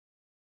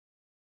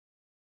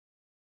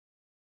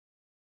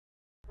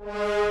Guardians,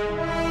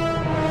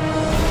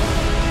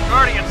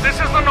 this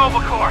is the Nova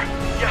Corps.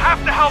 You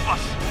have to help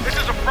us. This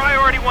is a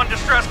Priority 1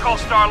 distress call,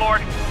 Star-Lord.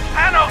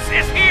 Thanos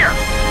is here!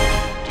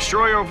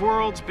 Destroyer of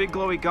worlds, big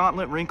glowy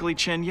gauntlet, wrinkly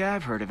chin. Yeah,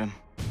 I've heard of him.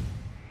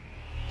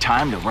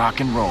 Time to rock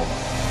and roll.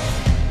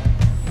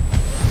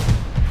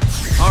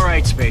 All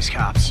right, space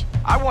cops.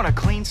 I want a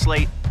clean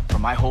slate for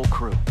my whole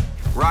crew.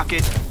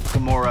 Rocket,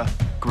 Gamora,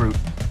 Groot,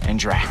 and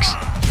Drax.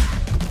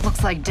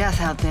 Looks like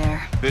death out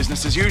there.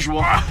 Business as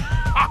usual.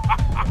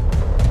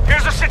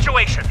 Here's the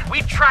situation.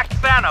 We've tracked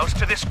Thanos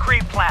to this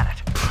Kree planet.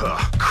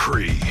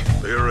 Kree.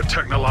 They are a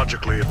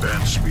technologically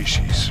advanced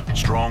species.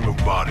 Strong of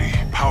body,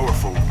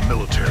 powerful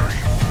military.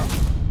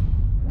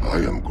 I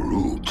am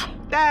Groot.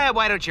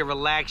 Why don't you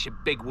relax, you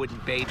big wooden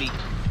baby?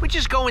 We're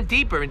just going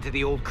deeper into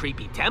the old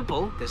creepy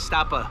temple to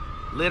stop a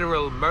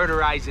literal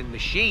murderizing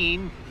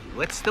machine.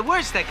 What's the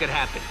worst that could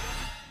happen?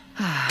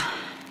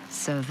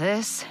 So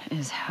this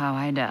is how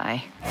I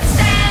die. Stand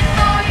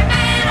for your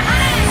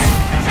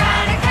man,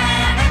 try to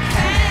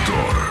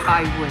Daughter.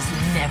 I was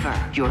never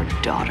your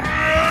daughter.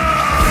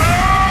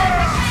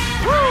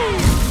 Woo!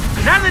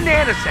 Another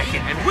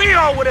nanosecond, and we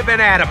all would have been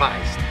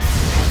atomized.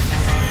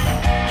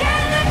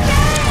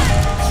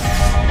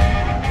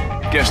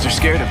 Guess they're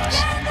scared of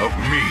us. Of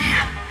me,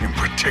 in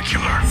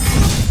particular.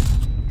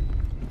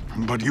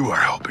 But you are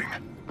helping.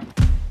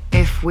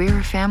 If we're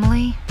a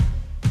family,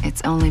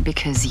 it's only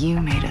because you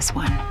made us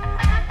one.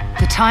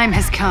 The time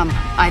has come.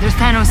 Either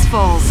Thanos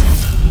falls,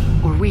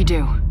 or we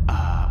do.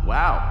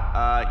 Wow.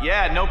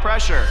 Yeah, no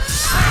pressure.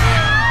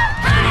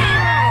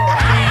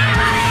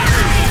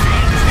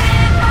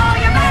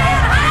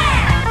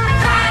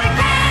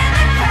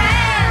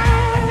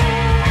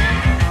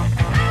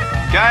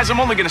 Guys, I'm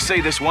only gonna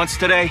say this once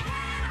today.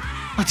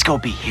 Let's go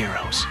be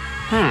heroes.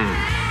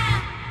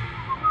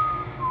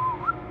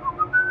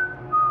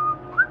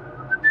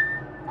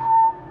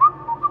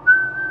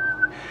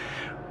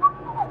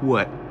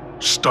 What?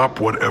 Stop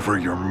whatever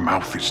your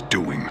mouth is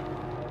doing.